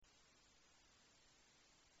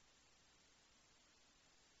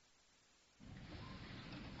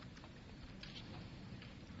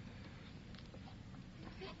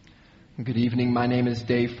Good evening. My name is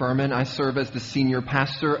Dave Furman. I serve as the senior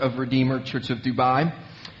pastor of Redeemer Church of Dubai.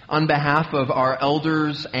 On behalf of our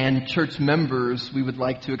elders and church members, we would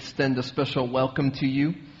like to extend a special welcome to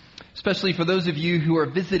you, especially for those of you who are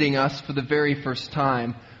visiting us for the very first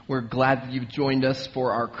time. We're glad that you've joined us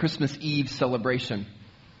for our Christmas Eve celebration.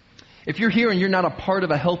 If you're here and you're not a part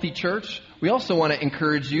of a healthy church, we also want to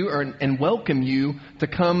encourage you and welcome you to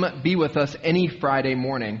come be with us any Friday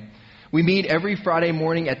morning. We meet every Friday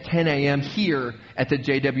morning at 10 a.m. here at the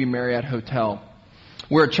JW Marriott Hotel.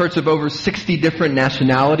 We're a church of over 60 different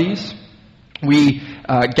nationalities. We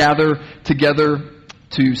gather together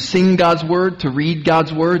to sing God's Word, to read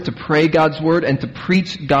God's Word, to pray God's Word, and to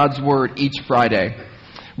preach God's Word each Friday.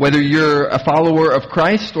 Whether you're a follower of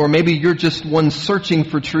Christ or maybe you're just one searching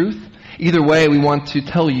for truth, either way, we want to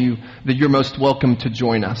tell you that you're most welcome to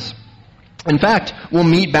join us. In fact, we'll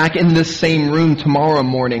meet back in this same room tomorrow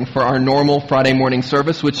morning for our normal Friday morning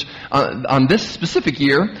service, which on this specific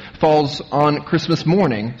year falls on Christmas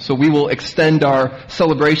morning. So we will extend our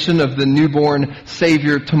celebration of the newborn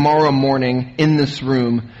Savior tomorrow morning in this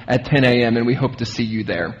room at 10 a.m., and we hope to see you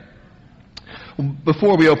there.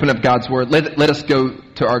 Before we open up God's Word, let us go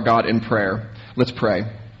to our God in prayer. Let's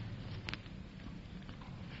pray.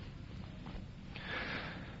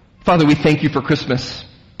 Father, we thank you for Christmas.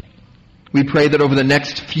 We pray that over the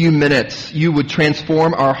next few minutes, you would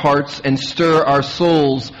transform our hearts and stir our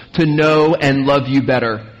souls to know and love you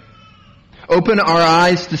better. Open our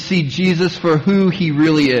eyes to see Jesus for who he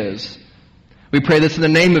really is. We pray this in the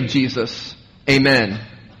name of Jesus. Amen.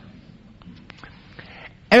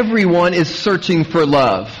 Everyone is searching for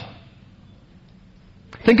love.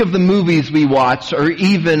 Think of the movies we watch or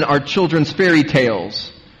even our children's fairy tales.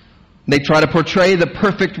 They try to portray the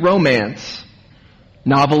perfect romance.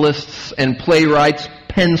 Novelists and playwrights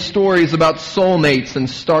pen stories about soulmates and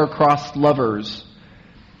star-crossed lovers.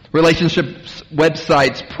 Relationships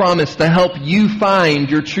websites promise to help you find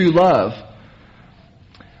your true love.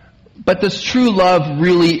 But does true love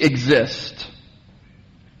really exist?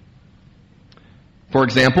 For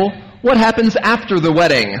example, what happens after the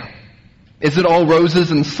wedding? Is it all roses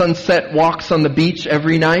and sunset walks on the beach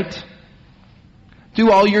every night? Do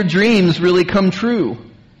all your dreams really come true?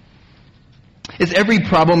 Is every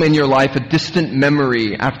problem in your life a distant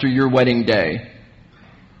memory after your wedding day?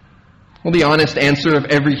 Well, the honest answer of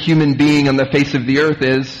every human being on the face of the earth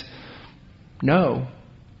is no.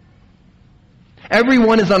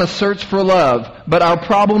 Everyone is on a search for love, but our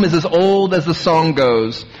problem is as old as the song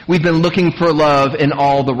goes. We've been looking for love in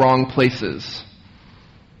all the wrong places.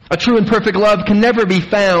 A true and perfect love can never be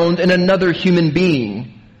found in another human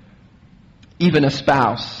being, even a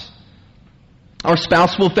spouse. Our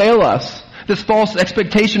spouse will fail us. This false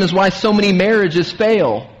expectation is why so many marriages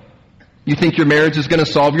fail. You think your marriage is going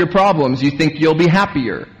to solve your problems. You think you'll be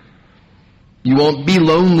happier. You won't be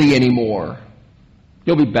lonely anymore.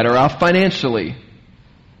 You'll be better off financially.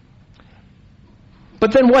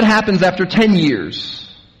 But then what happens after 10 years?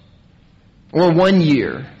 Or 1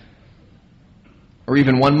 year? Or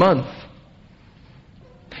even 1 month?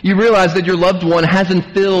 You realize that your loved one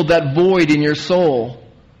hasn't filled that void in your soul.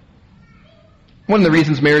 One of the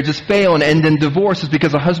reasons marriages fail and end in divorce is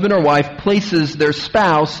because a husband or wife places their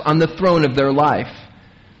spouse on the throne of their life.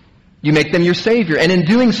 You make them your savior, and in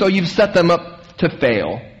doing so, you've set them up to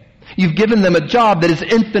fail. You've given them a job that is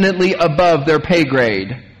infinitely above their pay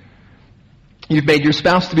grade. You've made your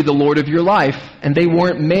spouse to be the Lord of your life, and they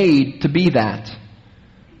weren't made to be that.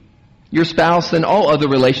 Your spouse and all other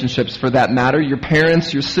relationships for that matter, your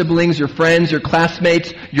parents, your siblings, your friends, your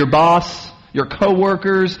classmates, your boss, your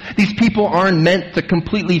coworkers, these people aren't meant to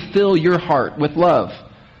completely fill your heart with love.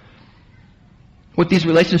 What these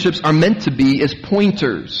relationships are meant to be is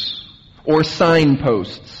pointers or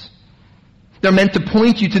signposts. They're meant to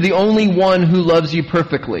point you to the only one who loves you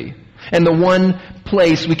perfectly. And the one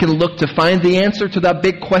place we can look to find the answer to that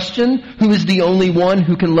big question, who is the only one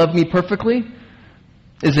who can love me perfectly,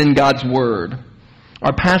 is in God's Word.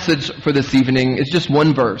 Our passage for this evening is just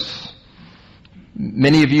one verse.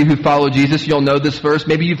 Many of you who follow Jesus, you'll know this verse.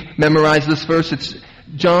 Maybe you've memorized this verse. It's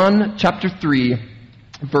John chapter 3,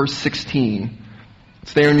 verse 16.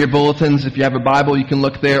 It's there in your bulletins. If you have a Bible, you can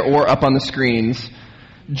look there or up on the screens.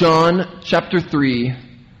 John chapter 3,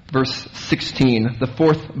 verse 16, the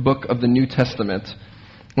fourth book of the New Testament.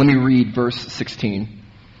 Let me read verse 16.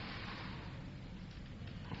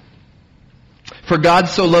 For God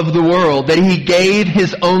so loved the world that he gave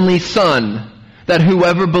his only Son, that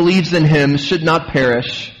whoever believes in him should not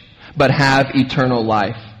perish, but have eternal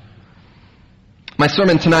life. My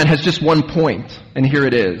sermon tonight has just one point, and here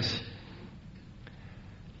it is.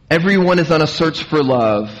 Everyone is on a search for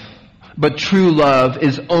love, but true love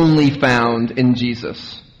is only found in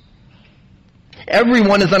Jesus.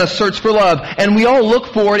 Everyone is on a search for love, and we all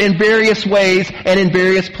look for it in various ways and in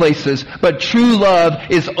various places, but true love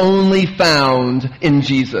is only found in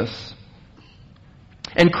Jesus.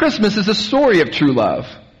 And Christmas is a story of true love.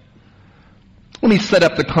 Let me set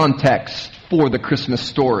up the context for the Christmas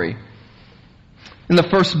story. In the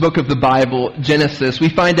first book of the Bible, Genesis, we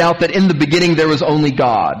find out that in the beginning there was only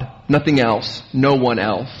God, nothing else, no one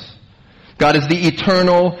else. God is the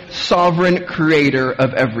eternal, sovereign creator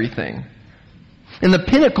of everything. And the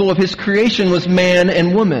pinnacle of his creation was man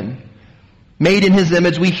and woman. Made in his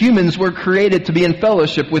image, we humans were created to be in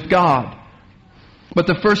fellowship with God. But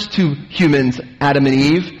the first two humans, Adam and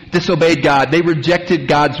Eve, disobeyed God. They rejected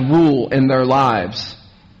God's rule in their lives.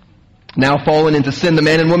 Now fallen into sin, the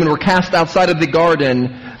man and woman were cast outside of the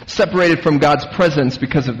garden, separated from God's presence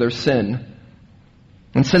because of their sin.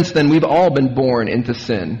 And since then, we've all been born into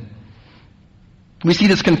sin. We see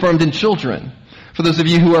this confirmed in children. For those of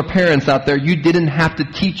you who are parents out there, you didn't have to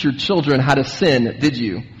teach your children how to sin, did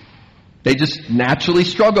you? They just naturally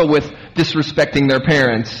struggle with disrespecting their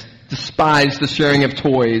parents, despise the sharing of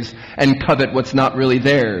toys, and covet what's not really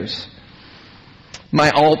theirs.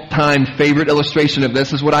 My all-time favorite illustration of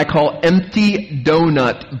this is what I call empty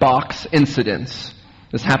donut box incidents.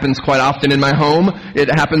 This happens quite often in my home. It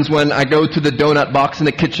happens when I go to the donut box in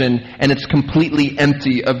the kitchen and it's completely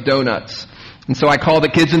empty of donuts. And so I call the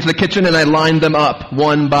kids into the kitchen and I line them up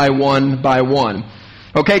one by one by one.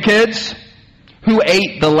 Okay, kids, who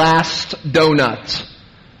ate the last donut?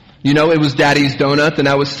 You know it was Daddy's donut and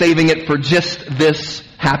I was saving it for just this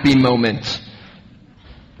happy moment.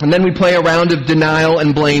 And then we play a round of denial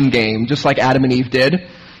and blame game, just like Adam and Eve did. And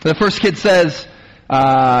the first kid says,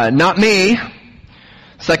 not me.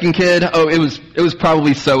 Second kid, oh, it was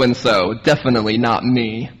probably so-and-so. Definitely not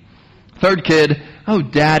me. Third kid, oh,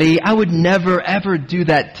 Daddy, I would never ever do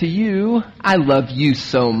that to you. I love you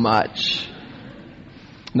so much.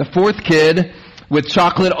 And the fourth kid, with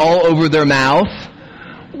chocolate all over their mouth,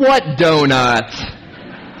 what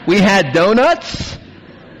donut? We had donuts?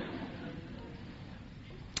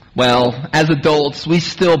 Well, as adults, we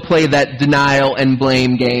still play that denial and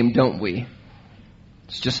blame game, don't we?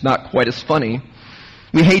 It's just not quite as funny.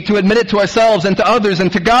 We hate to admit it to ourselves and to others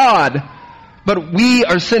and to God. But we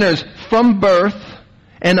are sinners from birth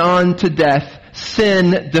and on to death.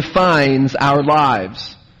 Sin defines our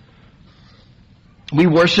lives. We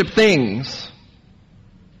worship things.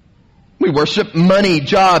 We worship money,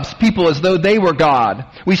 jobs, people as though they were God.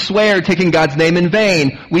 We swear taking God's name in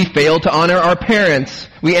vain. We fail to honor our parents.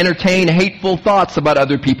 We entertain hateful thoughts about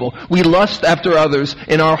other people. We lust after others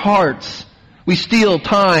in our hearts. We steal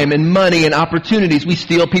time and money and opportunities. We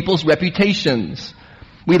steal people's reputations.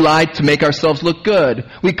 We lie to make ourselves look good.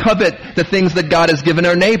 We covet the things that God has given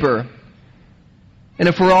our neighbor. And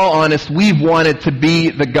if we're all honest, we've wanted to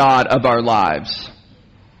be the God of our lives.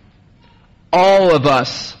 All of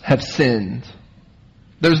us have sinned.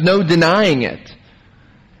 There's no denying it.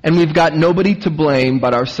 And we've got nobody to blame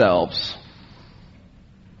but ourselves.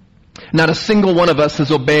 Not a single one of us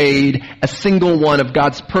has obeyed a single one of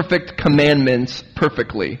God's perfect commandments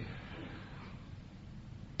perfectly.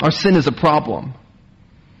 Our sin is a problem.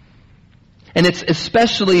 And it's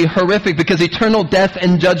especially horrific because eternal death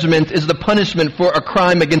and judgment is the punishment for a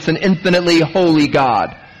crime against an infinitely holy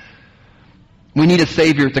God. We need a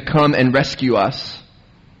Savior to come and rescue us.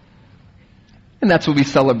 And that's what we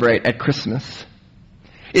celebrate at Christmas.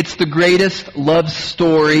 It's the greatest love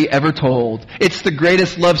story ever told. It's the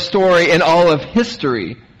greatest love story in all of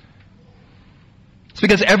history. It's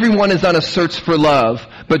because everyone is on a search for love,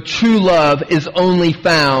 but true love is only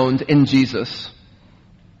found in Jesus.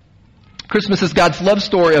 Christmas is God's love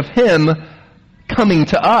story of Him coming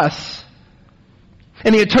to us.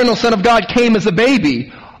 And the eternal Son of God came as a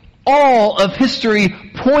baby. All of history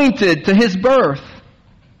pointed to His birth.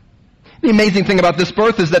 The amazing thing about this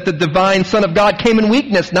birth is that the divine Son of God came in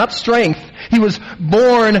weakness, not strength. He was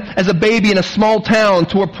born as a baby in a small town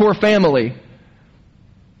to a poor family.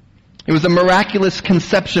 It was a miraculous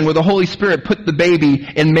conception where the Holy Spirit put the baby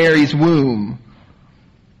in Mary's womb.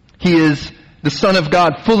 He is the Son of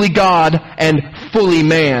God and fully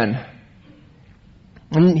man.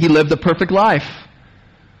 And He lived a perfect life.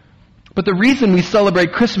 But the reason we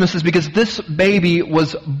celebrate Christmas is because this baby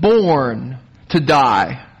was born to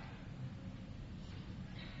die.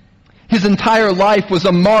 His entire life was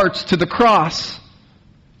a march to the cross.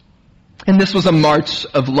 And this was a march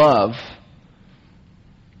of love.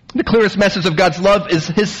 The clearest message of God's love is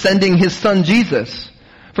His sending His Son Jesus.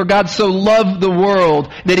 For God so loved the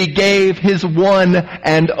world that He gave His one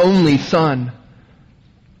and only Son.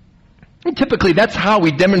 And typically, that's how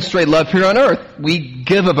we demonstrate love here on earth. We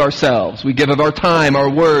give of ourselves. We give of our time, our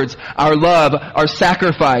words, our love, our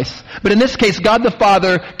sacrifice. But in this case, God the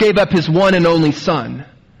Father gave up His one and only Son.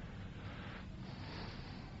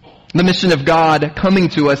 The mission of God coming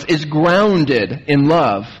to us is grounded in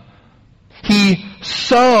love. He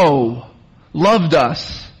so loved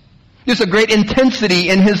us. There's a great intensity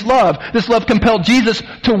in His love. This love compelled Jesus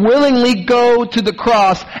to willingly go to the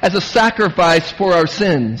cross as a sacrifice for our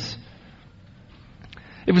sins.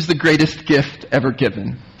 It was the greatest gift ever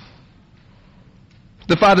given.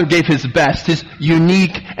 The Father gave His best, His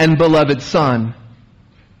unique and beloved Son.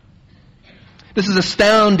 This is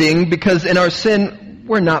astounding because in our sin,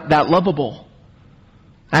 we're not that lovable.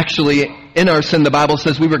 Actually, in our sin, the Bible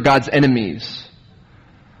says we were God's enemies.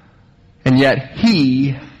 And yet,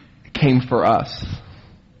 He came for us.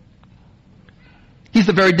 He's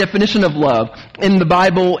the very definition of love. In the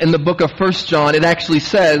Bible, in the book of 1 John, it actually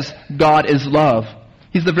says God is love.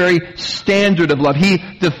 He's the very standard of love. He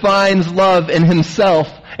defines love in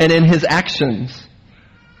Himself and in His actions.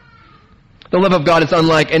 The love of God is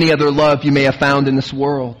unlike any other love you may have found in this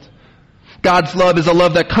world. God's love is a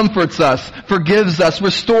love that comforts us, forgives us,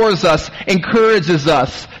 restores us, encourages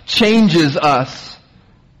us, changes us.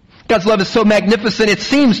 God's love is so magnificent, it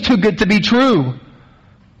seems too good to be true.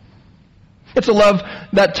 It's a love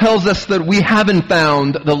that tells us that we haven't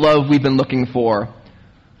found the love we've been looking for.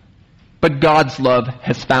 But God's love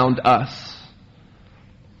has found us.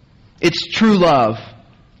 It's true love.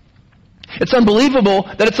 It's unbelievable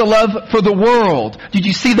that it's a love for the world. Did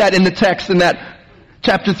you see that in the text in that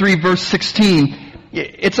chapter 3, verse 16?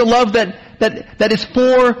 It's a love that is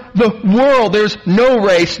for the world. There's no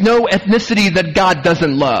race, no ethnicity that God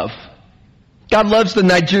doesn't love. God loves the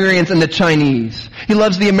Nigerians and the Chinese. He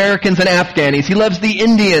loves the Americans and Afghans. He loves the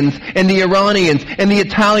Indians and the Iranians and the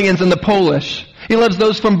Italians and the Polish. He loves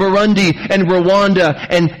those from Burundi and Rwanda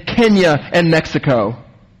and Kenya and Mexico.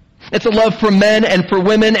 It's a love for men and for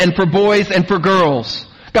women and for boys and for girls.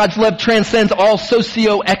 God's love transcends all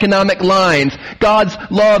socioeconomic lines. God's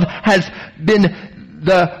love has been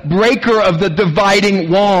the breaker of the dividing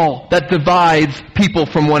wall that divides people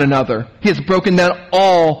from one another. He has broken down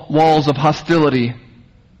all walls of hostility.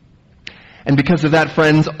 And because of that,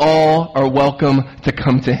 friends, all are welcome to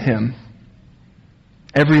come to Him.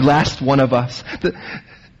 Every last one of us.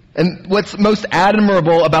 And what's most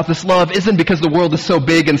admirable about this love isn't because the world is so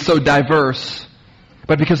big and so diverse,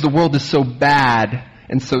 but because the world is so bad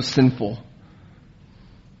and so sinful.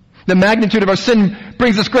 The magnitude of our sin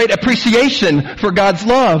brings us great appreciation for God's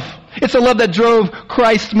love. It's a love that drove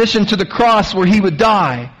Christ's mission to the cross where He would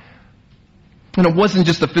die. And it wasn't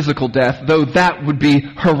just a physical death, though that would be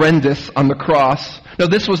horrendous on the cross. No,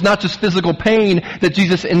 this was not just physical pain that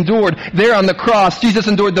Jesus endured. There on the cross, Jesus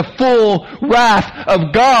endured the full wrath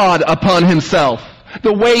of God upon Himself.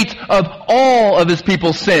 The weight of all of His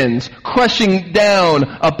people's sins, crushing down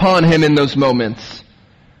upon Him in those moments.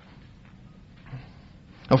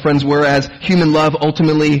 Oh, friends, whereas human love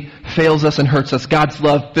ultimately fails us and hurts us, God's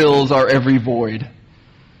love fills our every void.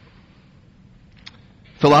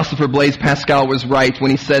 Philosopher Blaise Pascal was right when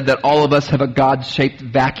he said that all of us have a God-shaped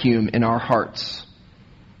vacuum in our hearts.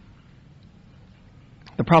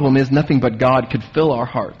 The problem is nothing but God could fill our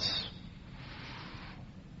hearts.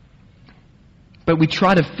 But we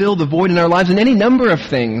try to fill the void in our lives in any number of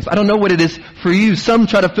things. I don't know what it is for you. Some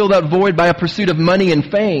try to fill that void by a pursuit of money and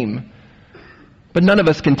fame. But none of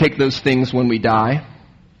us can take those things when we die.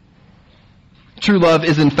 True love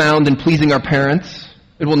isn't found in pleasing our parents.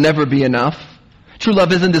 It will never be enough. True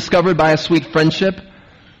love isn't discovered by a sweet friendship.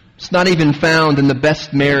 It's not even found in the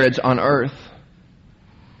best marriage on earth.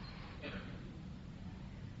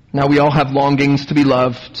 Now, we all have longings to be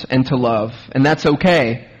loved and to love, and that's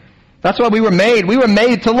okay. That's why we were made. We were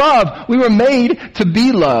made to love. We were made to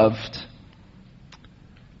be loved.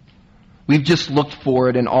 We've just looked for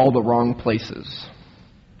it in all the wrong places.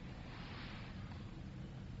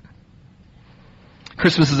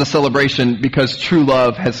 Christmas is a celebration because true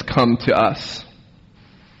love has come to us.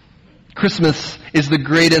 Christmas is the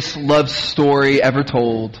greatest love story ever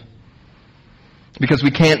told. Because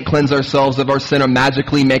we can't cleanse ourselves of our sin or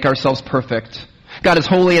magically make ourselves perfect. God is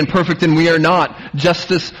holy and perfect and we are not.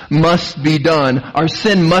 Justice must be done. Our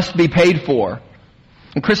sin must be paid for.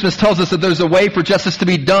 And Christmas tells us that there's a way for justice to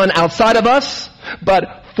be done outside of us,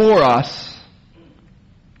 but for us.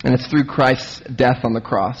 And it's through Christ's death on the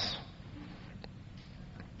cross.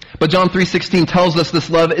 But John 3:16 tells us this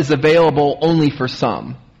love is available only for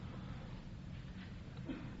some.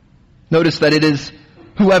 Notice that it is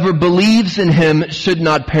whoever believes in Him should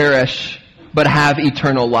not perish, but have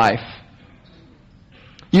eternal life.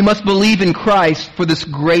 You must believe in Christ for this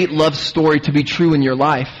great love story to be true in your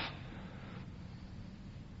life.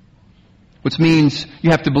 Which means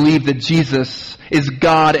you have to believe that Jesus is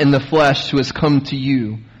God in the flesh who has come to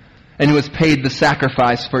you and who has paid the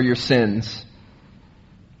sacrifice for your sins.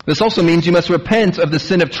 This also means you must repent of the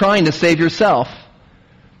sin of trying to save yourself.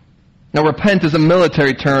 Now, repent is a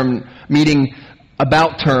military term meaning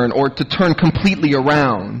about turn or to turn completely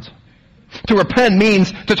around. To repent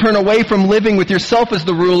means to turn away from living with yourself as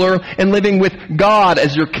the ruler and living with God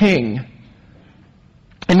as your king.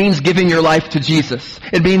 It means giving your life to Jesus.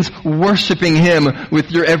 It means worshiping Him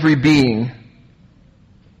with your every being.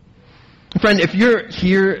 Friend, if you're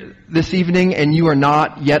here this evening and you are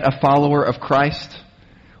not yet a follower of Christ,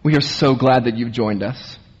 we are so glad that you've joined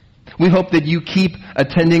us. We hope that you keep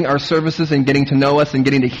attending our services and getting to know us and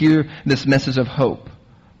getting to hear this message of hope.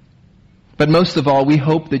 But most of all, we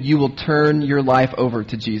hope that you will turn your life over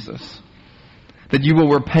to Jesus. That you will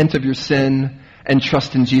repent of your sin and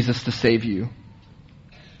trust in Jesus to save you.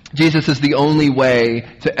 Jesus is the only way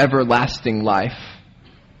to everlasting life.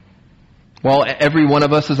 While every one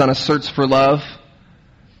of us is on a search for love,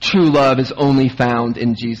 true love is only found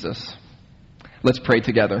in Jesus. Let's pray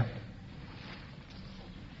together.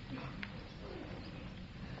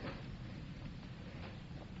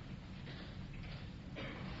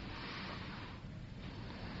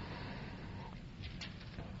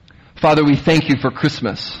 Father, we thank you for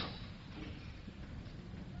Christmas.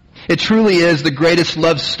 It truly is the greatest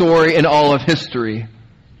love story in all of history.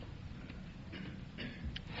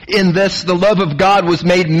 In this, the love of God was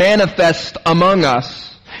made manifest among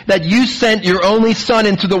us, that you sent your only Son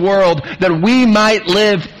into the world that we might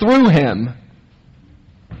live through Him.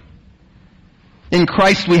 In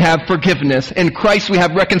Christ we have forgiveness. In Christ we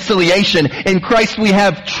have reconciliation. In Christ we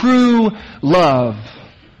have true love.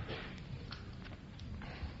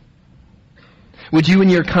 Would you in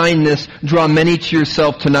your kindness draw many to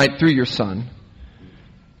yourself tonight through your Son?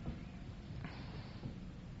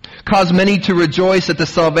 Cause many to rejoice at the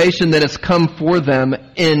salvation that has come for them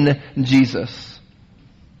in Jesus.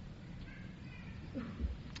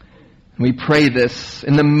 We pray this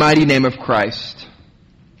in the mighty name of Christ.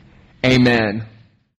 Amen.